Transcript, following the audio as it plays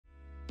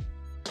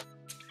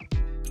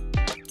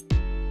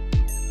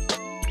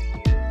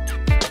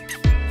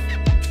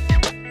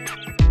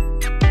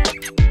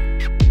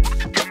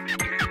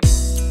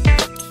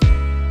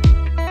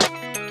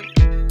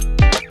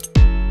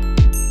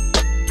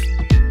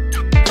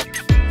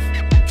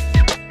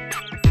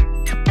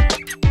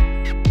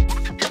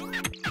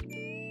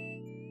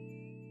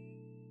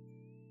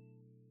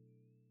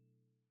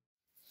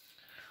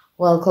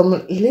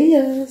Welcome,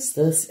 Leos.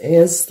 This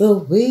is the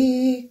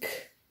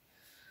week.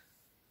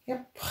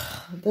 Yep,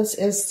 this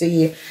is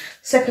the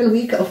second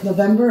week of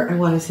November. I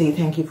want to say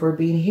thank you for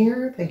being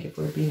here. Thank you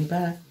for being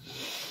back.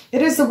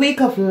 It is a week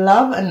of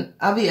love, and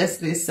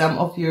obviously some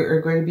of you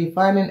are going to be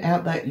finding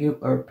out that you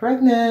are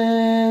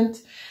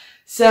pregnant.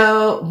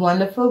 So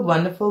wonderful,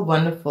 wonderful,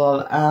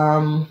 wonderful.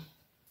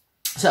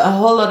 So a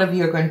whole lot of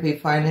you are going to be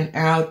finding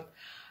out.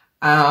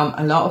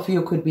 A lot of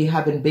you could be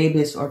having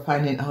babies or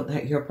finding out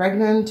that you're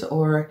pregnant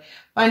or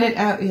finding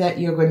out that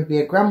you're going to be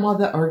a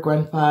grandmother or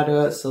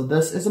grandfather. So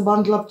this is a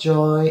bundle of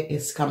joy.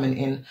 It's coming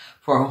in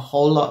for a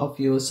whole lot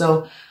of you.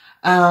 So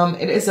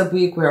it is a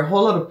week where a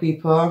whole lot of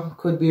people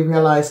could be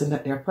realizing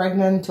that they're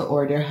pregnant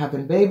or they're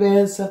having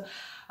babies.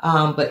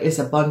 But it's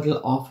a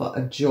bundle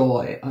of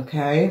joy,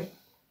 okay?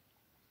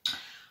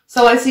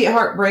 So I see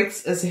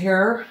heartbreaks is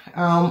here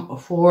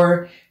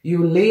for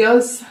you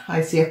Leos.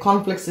 I see a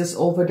conflict is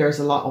over. There's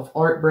a lot of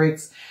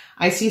heartbreaks.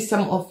 I see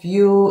some of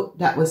you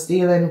that was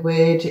dealing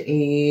with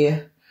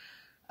a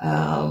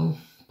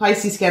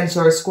Pisces,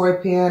 Cancer, or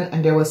Scorpion,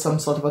 and there was some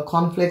sort of a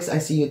conflict. I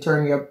see you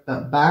turn your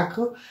back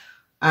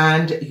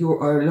and you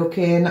are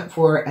looking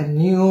for a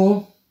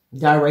new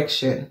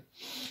direction.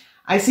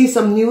 I see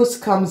some news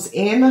comes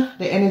in.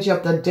 The energy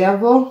of the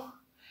devil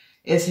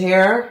is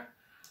here.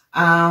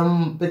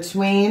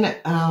 Between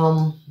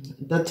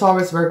the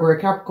Taurus, Virgo, or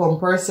Capricorn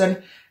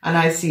person, and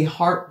I see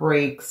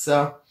heartbreaks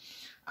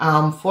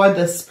for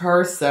this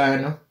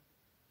person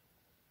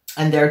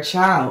and their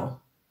child.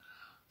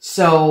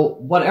 So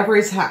whatever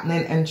is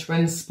happening and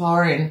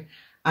transpiring,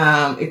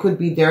 it could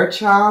be their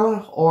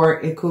child or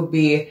it could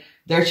be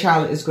their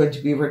child is going to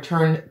be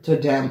returned to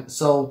them.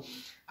 So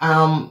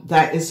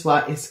that is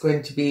what is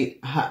going to be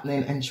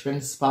happening and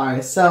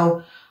transpire.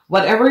 So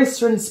whatever is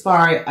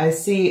transpired, I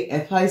see a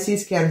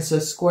Pisces,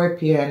 Cancer,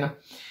 Scorpion,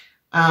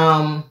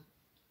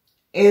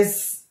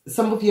 is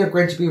some of you are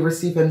going to be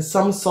receiving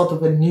some sort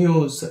of a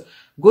news,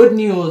 good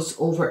news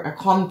over a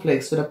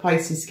conflict with a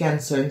Pisces,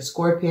 Cancer, and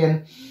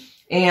Scorpion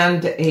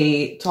and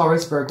a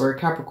Taurus, Virgo, or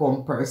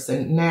Capricorn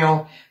person.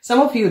 Now, some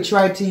of you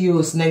tried to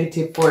use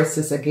negative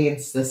forces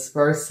against this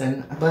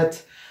person,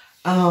 but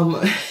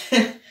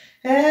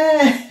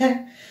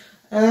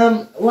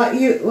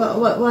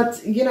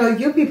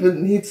you people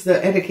need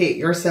to educate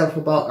yourself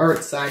about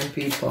earth sign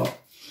people.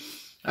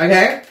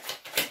 Okay?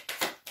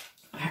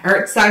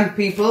 Earth sign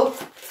people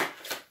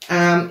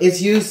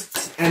is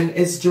used and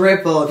is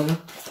driven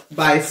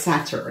by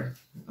Saturn.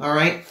 All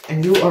right?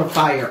 And you are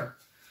fire.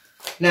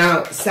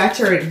 Now,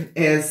 Saturn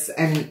is,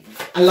 and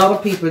a lot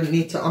of people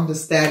need to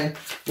understand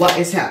what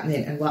is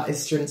happening and what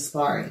is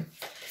transpiring.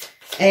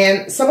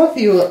 And some of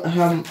you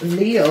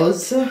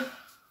Leos,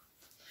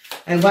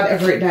 and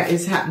whatever that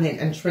is happening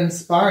and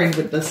transpiring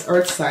with this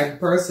earth sign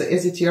person,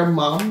 is it your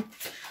mom?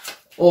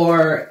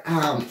 Or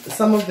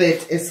some of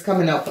it is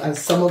coming up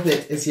as some of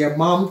it is your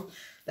mom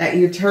that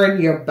you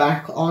turn your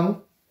back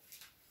on.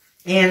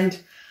 And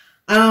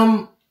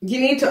you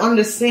need to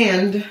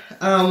understand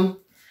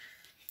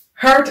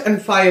earth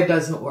and fire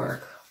doesn't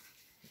work.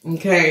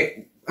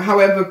 Okay?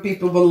 However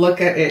people will look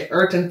at it,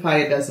 earth and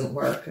fire doesn't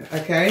work.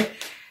 Okay?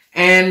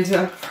 And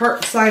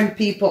earth sign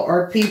people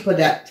are people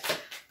that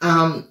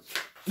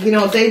they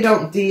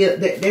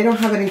don't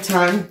have any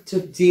time to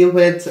deal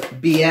with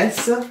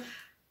BS.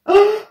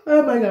 Oh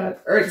my God.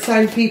 Earth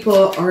sign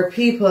people are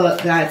people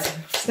that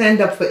stand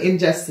up for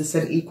injustice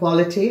and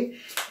equality.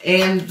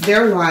 And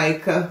they're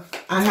like,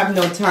 I have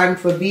no time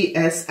for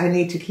BS. I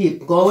need to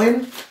keep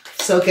going.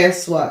 So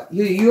guess what?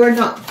 You are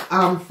not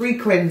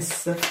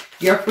frequency.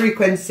 Your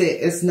frequency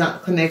is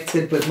not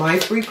connected with my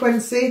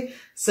frequency.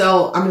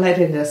 So I'm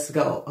letting this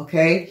go.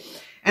 Okay.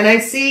 And I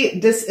see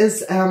this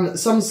is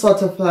some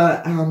sort of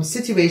a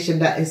situation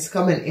that is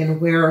coming in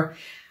where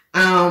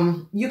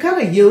you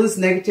kind of use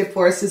negative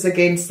forces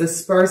against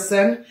this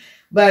person,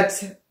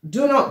 but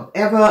do not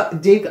ever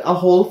dig a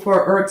hole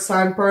for earth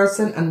sign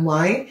person. And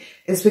why?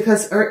 It's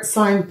because earth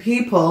sign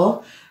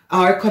people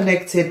are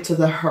connected to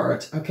the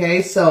heart.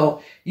 Okay,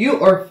 so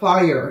you are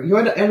fire.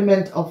 You're the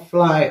element of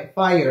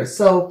fire.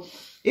 So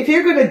if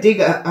you're going to dig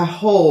a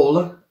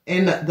hole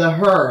in the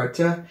heart,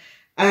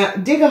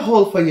 dig a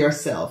hole for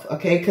yourself,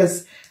 okay?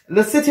 Because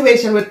the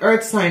situation with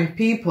earth sign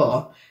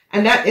people,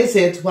 and that is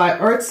it, why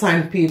earth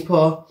sign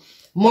people,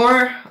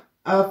 more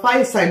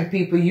fire sign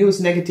people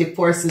use negative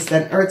forces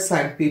than earth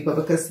sign people,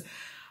 because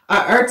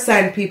earth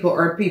sign people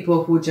are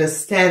people who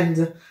just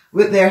stand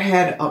with their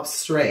head up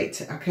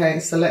straight,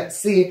 okay? So let's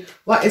see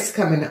what is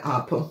coming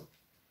up.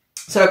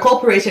 So a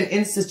corporation,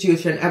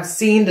 institution, I've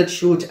seen the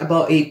truth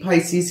about a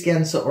Pisces,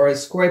 Cancer, or a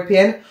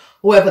Scorpion,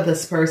 whoever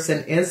this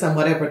person is and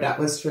whatever that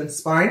was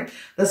transpiring.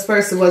 This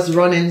person was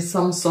running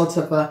some sort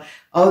of a,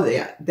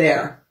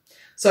 there.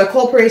 So a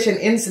corporation,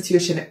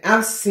 institution,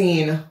 I've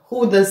seen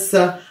who this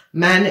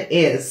man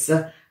is.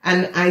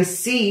 And I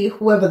see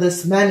whoever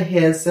this man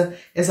is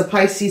a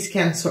Pisces,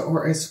 Cancer,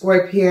 or a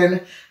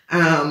Scorpion.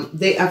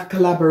 They have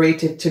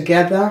collaborated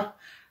together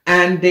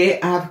and they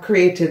have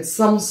created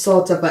some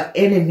sort of an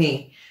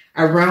enemy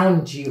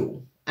around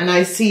you. And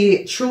I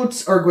see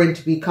truths are going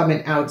to be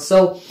coming out.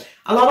 So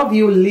A lot of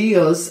you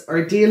Leos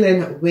are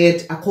dealing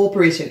with a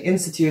corporation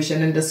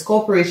institution, and this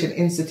corporation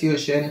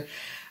institution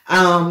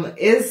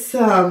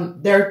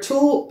there are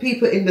two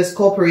people in this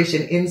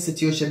corporation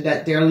institution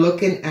that they're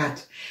looking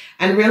at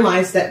and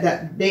realize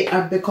that they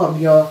have become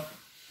your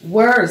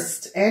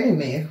worst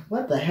enemy.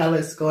 What the hell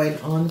is going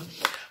on?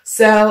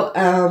 So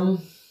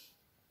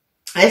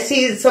I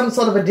see some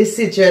sort of a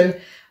decision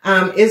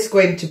is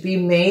going to be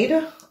made.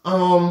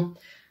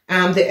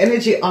 The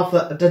energy of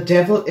the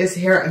devil is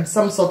here, and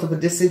some sort of a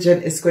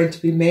decision is going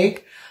to be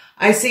made.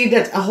 I see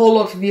that a whole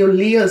lot of you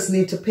Leos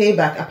need to pay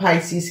back a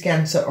Pisces,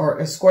 Cancer, or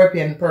a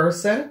Scorpion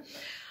person.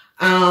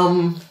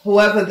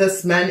 Whoever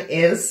this man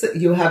is,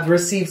 you have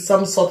received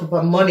some sort of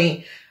a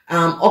money,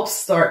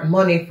 upstart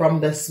money from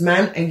this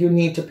man, and you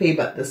need to pay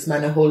back this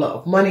man a whole lot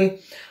of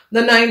money.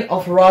 The Nine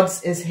of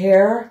Rods is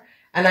here,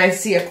 and I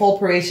see a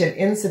corporation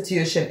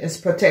institution is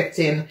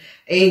protecting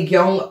a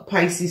young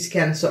Pisces,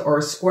 Cancer,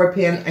 or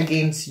Scorpion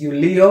against you,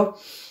 Leo.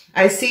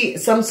 I see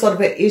some sort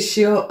of an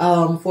issue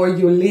for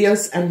you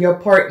Leos and your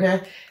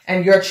partner,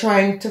 and you're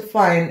trying to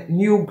find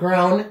new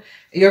ground.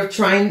 You're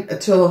trying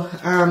to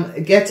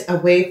get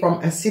away from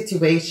a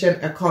situation,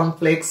 a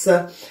conflict.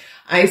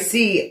 I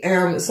see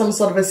some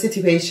sort of a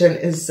situation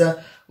is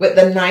with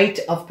the Knight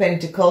of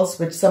Pentacles,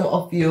 which some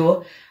of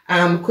you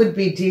could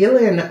be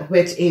dealing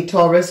with a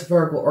Taurus,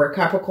 Virgo, or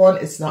Capricorn.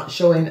 It's not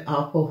showing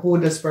up who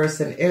this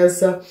person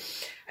is.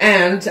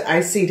 And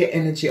I see the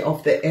energy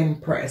of the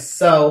Empress.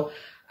 So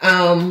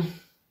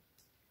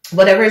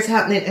whatever is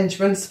happening and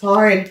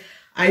transpiring,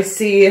 I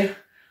see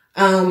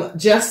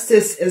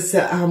justice is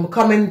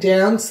coming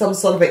down. Some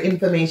sort of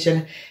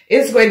information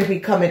is going to be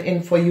coming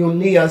in for you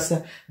Leos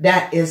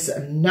that is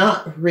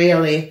not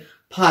really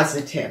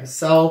positive.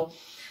 So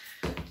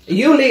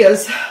you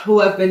Leos who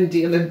have been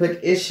dealing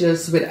with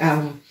issues with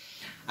a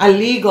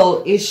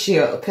legal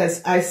issue,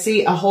 because I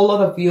see a whole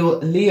lot of you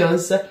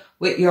Leos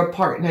with your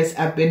partners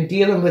have been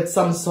dealing with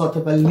some sort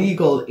of a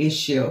legal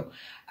issue.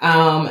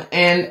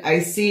 And I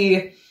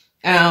see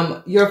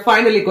you're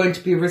finally going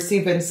to be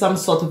receiving some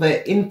sort of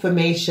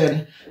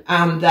information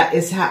that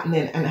is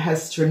happening and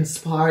has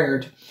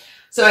transpired.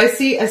 So I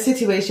see a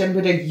situation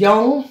with a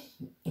young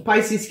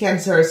Pisces,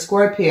 Cancer, or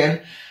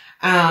Scorpion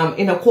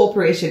in a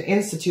corporation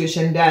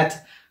institution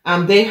that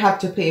they have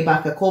to pay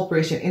back a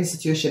corporation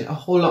institution a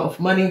whole lot of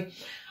money.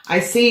 I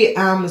see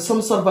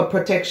some sort of a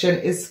protection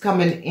is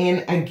coming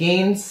in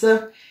against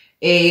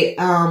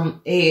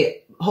a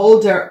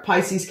holder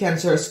Pisces,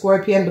 Cancer, or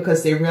Scorpion,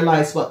 because they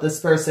realize what this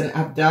person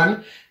have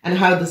done and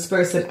how this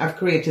person have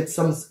created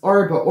some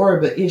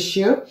horrible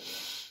issue.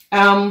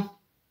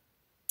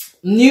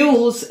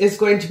 News is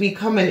going to be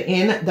coming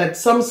in that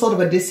some sort of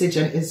a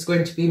decision is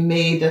going to be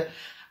made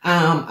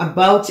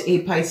about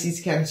a Pisces,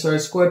 Cancer, or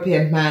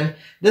Scorpion man.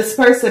 This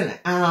person,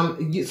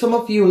 some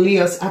of you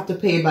Leos have to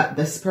pay back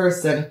this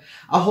person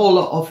a whole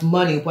lot of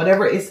money,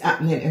 whatever is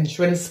happening and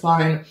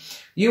transpiring.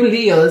 You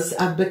Leos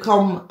have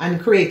become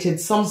and created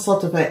some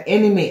sort of an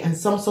enemy, and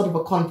some sort of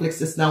a conflict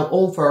is now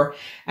over,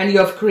 and you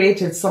have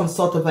created some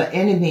sort of an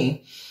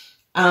enemy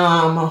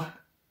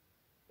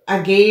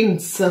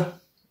against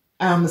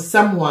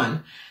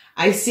someone.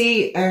 I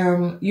see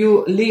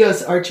you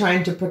Leos are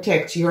trying to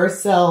protect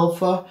yourself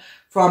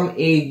from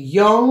a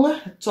young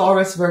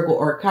Taurus, Virgo,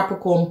 or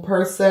Capricorn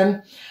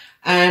person.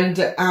 And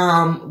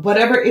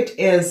whatever it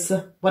is,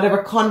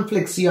 whatever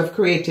conflicts you have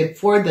created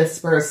for this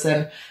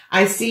person,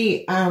 I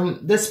see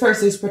this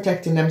person is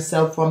protecting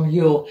themselves from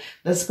you.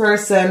 This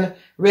person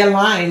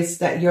realizes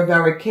that you're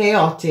very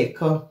chaotic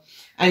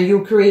and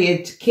you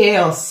create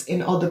chaos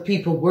in other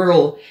people's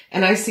world.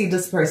 And I see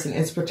this person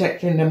is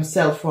protecting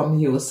themselves from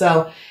you.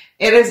 So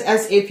it is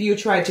as if you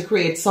try to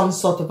create some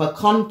sort of a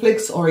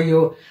conflict, or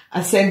you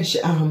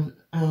essentially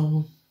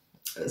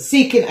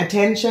seeking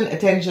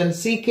attention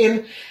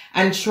seeking,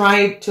 and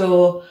try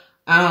to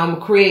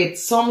create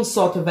some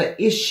sort of an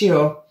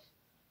issue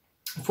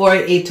for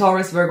a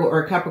Taurus, Virgo,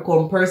 or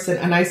Capricorn person.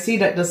 And I see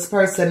that this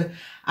person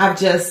have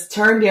just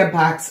turned their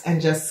backs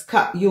and just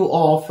cut you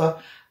off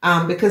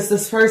because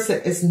this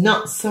person is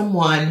not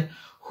someone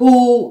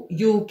who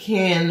you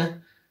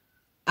can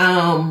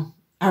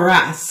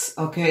harass,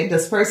 okay?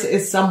 This person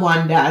is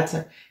someone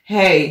that,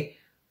 hey,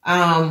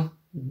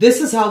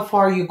 this is how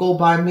far you go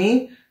by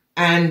me,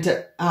 and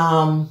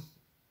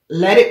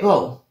let it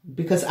go,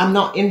 because I'm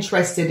not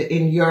interested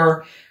in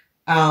your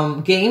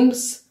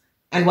games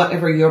and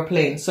whatever you're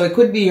playing. So it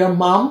could be your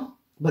mom,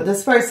 but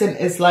this person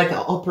is like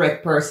an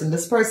upright person.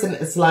 This person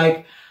is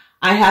like,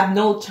 I have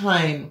no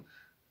time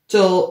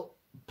to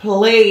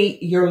play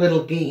your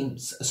little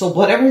games. So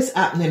whatever is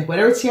happening,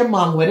 whether it's your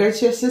mom, whether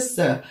it's your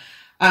sister,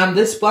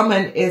 this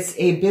woman is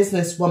a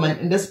businesswoman,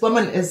 and this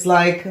woman is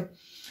like,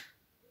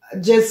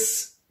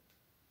 just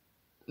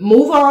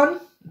move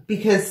on,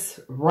 because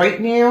right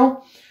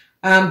now,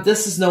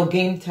 this is no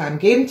game time.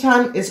 Game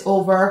time is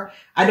over.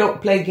 I don't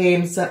play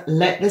games.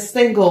 Let this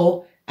thing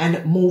go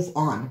and move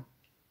on.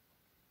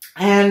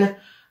 And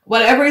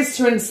whatever is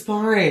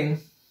transpiring,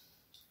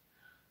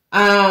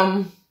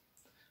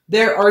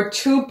 there are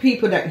two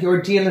people that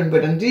you're dealing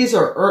with, and these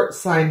are earth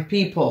sign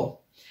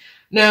people.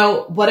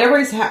 Now, whatever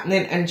is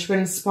happening and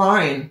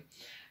transpiring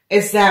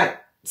is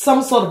that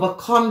some sort of a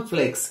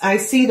conflict. I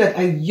see that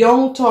a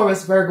young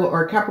Taurus, Virgo,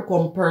 or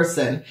Capricorn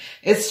person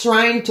is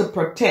trying to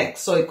protect.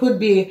 So it could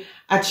be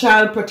a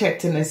child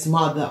protecting his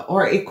mother,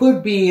 or it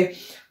could be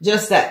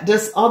just that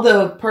this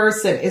other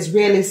person is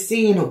really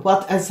seeing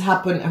what has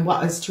happened and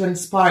what has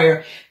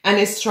transpired and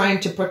is trying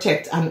to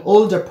protect an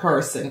older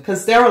person,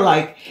 because they're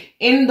like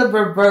in the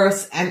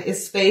reverse and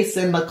is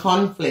facing the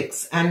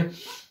conflicts and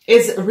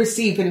is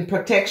receiving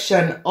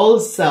protection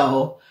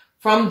also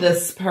from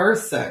this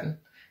person.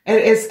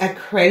 It is a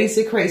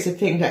crazy, crazy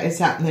thing that is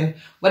happening.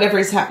 Whatever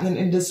is happening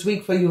in this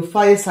week for you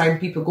fire sign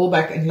people, go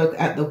back and look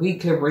at the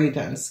weekly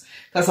readings,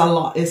 because a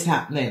lot is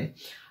happening.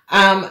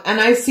 And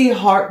I see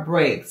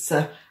heartbreaks,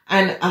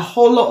 and a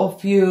whole lot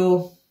of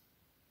you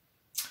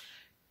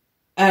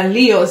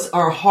Leos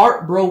are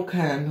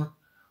heartbroken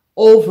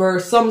over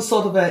some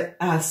sort of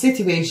a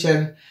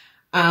situation,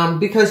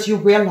 because you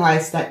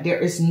realize that there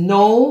is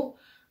no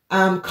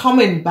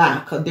coming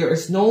back. There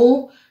is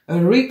no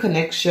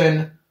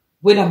reconnection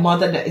with a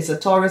mother that is a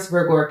Taurus,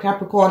 Virgo, or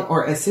Capricorn,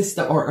 or a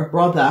sister or a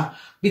brother,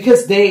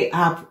 because they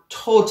have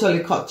totally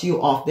cut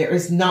you off. There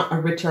is not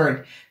a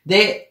return.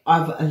 They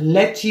have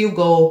let you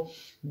go.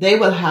 They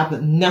will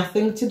have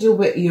nothing to do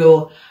with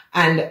you,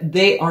 and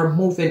they are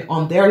moving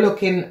on. They're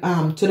looking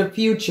to the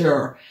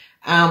future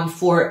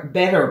for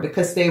better,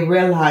 because they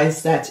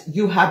realize that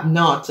you have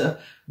not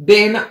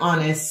been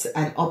honest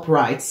and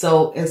upright.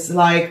 So it's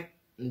like,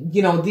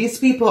 you know, these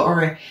people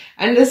are,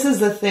 and this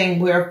is the thing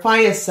where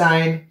fire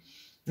sign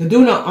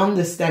do not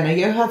understand, and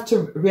you have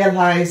to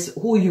realize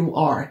who you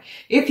are.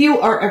 If you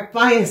are a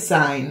fire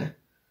sign,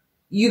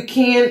 you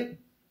can't,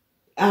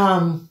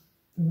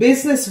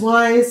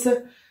 business-wise,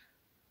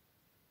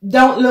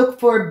 don't look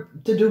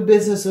to do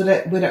business with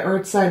an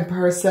earth sign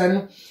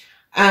person.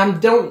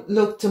 Don't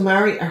look to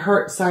marry a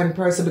earth sign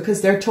person,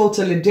 because they're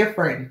totally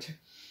different.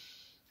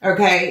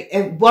 Okay,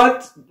 and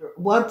what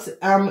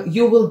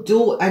you will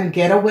do and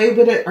get away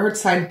with it, earth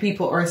sign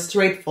people are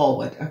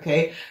straightforward.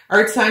 Okay,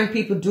 earth sign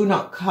people do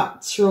not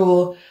cut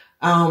through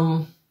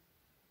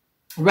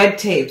red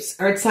tapes.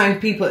 Earth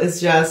sign people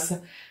is just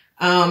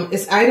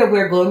it's either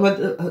we're going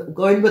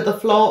with the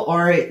flow,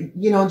 or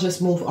you know,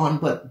 just move on,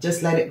 but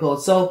just let it go.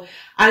 So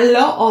a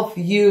lot of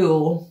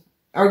you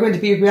are going to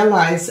be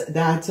realize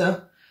that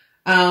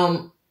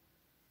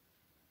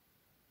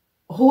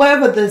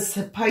whoever this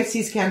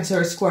Pisces,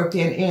 Cancer,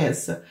 Scorpion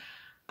is,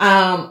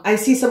 I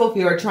see some of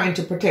you are trying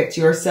to protect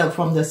yourself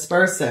from this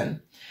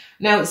person.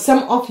 Now,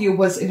 some of you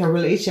was in a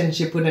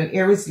relationship with an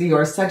Aries, Leo,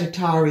 or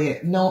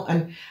Sagittarius,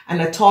 and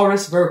a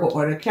Taurus, Virgo,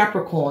 or a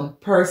Capricorn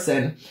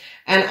person.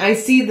 And I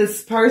see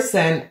this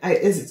person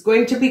is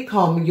going to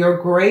become your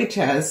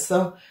greatest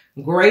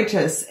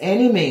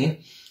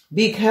enemy,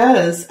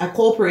 because a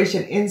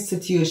corporation,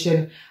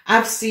 institution,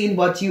 I've seen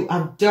what you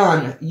have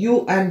done,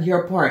 you and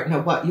your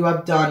partner, what you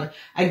have done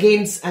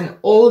against an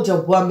older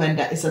woman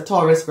that is a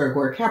Taurus, Virgo,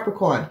 or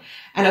Capricorn.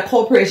 And a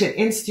corporation,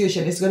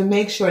 institution is going to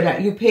make sure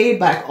that you pay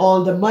back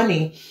all the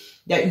money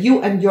that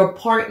you and your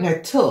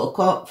partner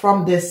took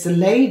from this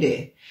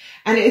lady.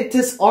 And it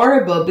is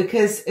horrible,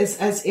 because it's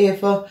as if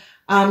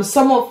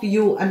some of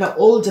you and an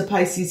older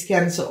Pisces,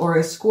 Cancer, or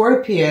a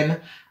Scorpion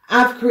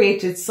have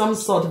created some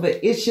sort of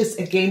issues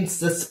against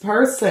this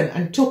person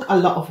and took a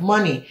lot of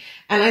money.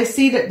 And I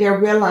see that they're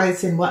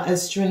realizing what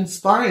has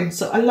transpired.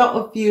 So a lot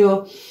of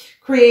you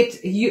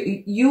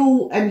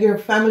you and your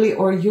family,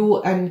 or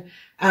you and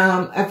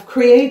have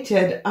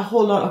created a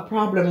whole lot of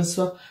problems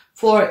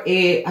for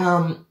a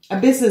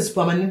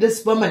businesswoman,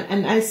 this woman.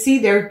 And I see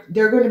they're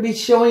going to be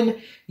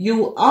showing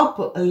you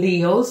up,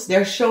 Leos.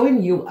 They're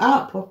showing you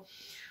up.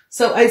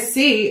 So I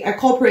see a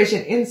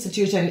corporation,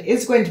 institution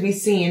is going to be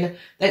seeing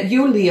that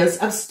you, Leos,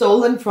 have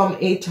stolen from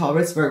a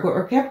Taurus, Virgo,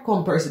 or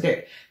Capricorn person.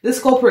 This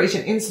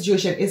corporation,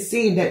 institution is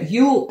seeing that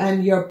you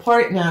and your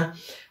partner,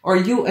 or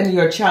you and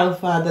your child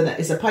father that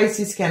is a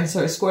Pisces,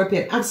 Cancer, or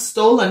Scorpion, have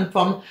stolen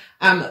from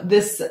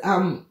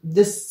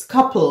this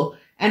couple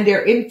and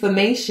their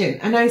information.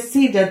 And I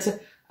see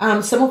that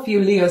some of you,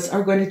 Leos,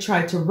 are going to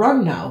try to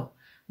run now.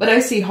 But I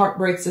see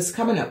heartbreaks is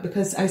coming up,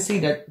 because I see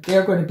that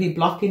they're going to be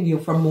blocking you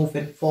from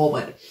moving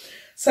forward.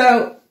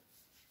 So,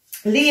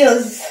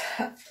 Leos,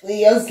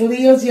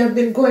 you have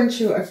been going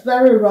through a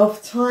very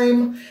rough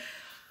time.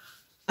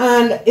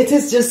 And it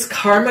is just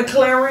karma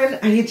clearing.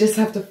 And you just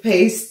have to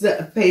face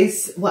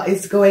what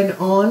is going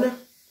on.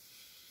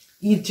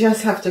 You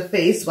just have to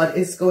face what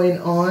is going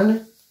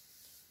on.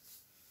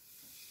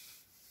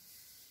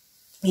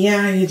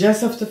 Yeah, you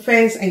just have to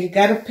face, and you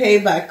got to pay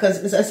back,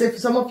 because it's as if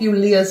some of you,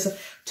 Leos,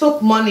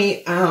 took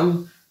money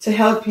to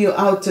help you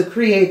out to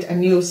create a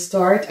new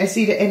start. I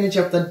see the energy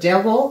of the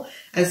devil,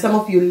 and some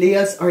of you,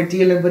 Leos, are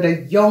dealing with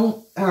a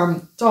young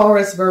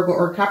Taurus, Virgo,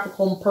 or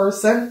Capricorn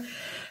person,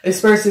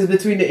 especially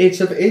between the age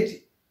of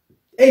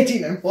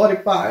 18 and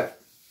 45.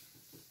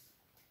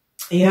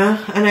 Yeah,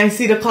 and I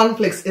see the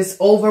conflicts is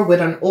over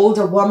with an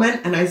older woman,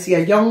 and I see a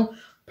young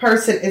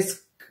person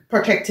is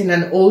protecting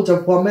an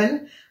older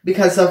woman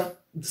because of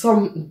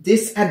some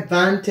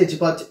disadvantage,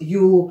 but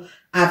you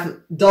have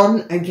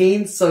done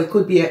against. So it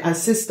could be a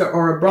sister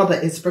or a brother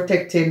is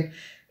protecting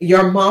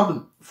your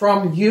mom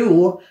from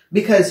you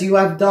because you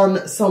have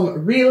done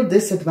some real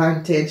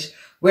disadvantage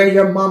where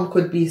your mom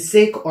could be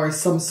sick or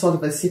some sort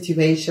of a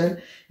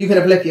situation. You could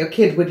have left your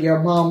kid with your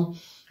mom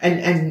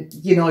and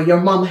you know,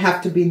 your mom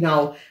have to be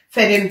now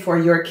fed in for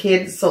your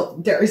kid. So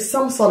there is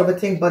some sort of a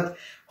thing, but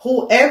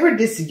whoever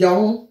this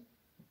young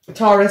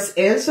Taurus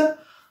is,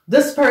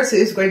 this person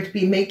is going to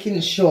be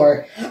making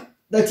sure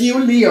that you,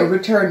 Leo,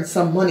 return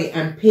some money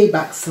and pay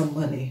back some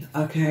money.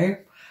 Okay?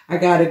 I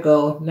gotta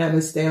go.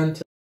 Namaste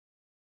until